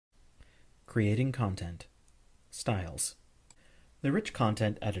Creating content. Styles. The Rich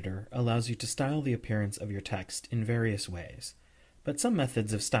Content Editor allows you to style the appearance of your text in various ways, but some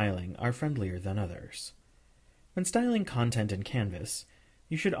methods of styling are friendlier than others. When styling content in Canvas,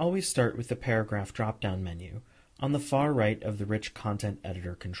 you should always start with the Paragraph drop-down menu on the far right of the Rich Content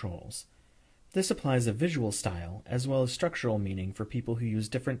Editor controls. This applies a visual style as well as structural meaning for people who use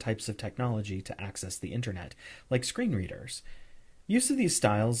different types of technology to access the internet, like screen readers. Use of these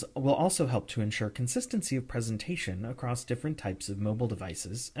styles will also help to ensure consistency of presentation across different types of mobile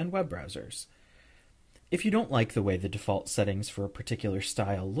devices and web browsers. If you don't like the way the default settings for a particular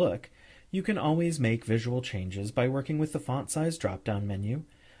style look, you can always make visual changes by working with the font size drop-down menu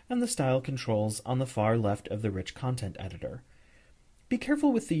and the style controls on the far left of the Rich Content Editor. Be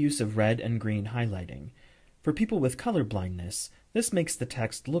careful with the use of red and green highlighting. For people with color blindness, this makes the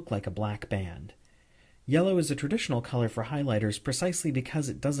text look like a black band. Yellow is a traditional color for highlighters precisely because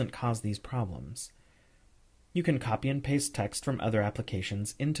it doesn't cause these problems. You can copy and paste text from other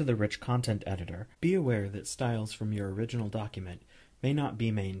applications into the Rich Content Editor. Be aware that styles from your original document may not be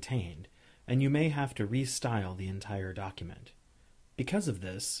maintained, and you may have to restyle the entire document. Because of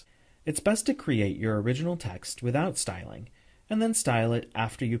this, it's best to create your original text without styling, and then style it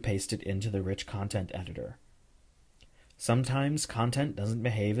after you paste it into the Rich Content Editor. Sometimes content doesn't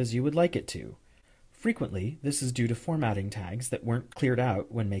behave as you would like it to. Frequently, this is due to formatting tags that weren't cleared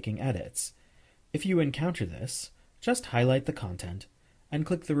out when making edits. If you encounter this, just highlight the content and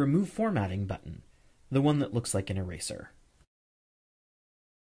click the Remove Formatting button, the one that looks like an eraser.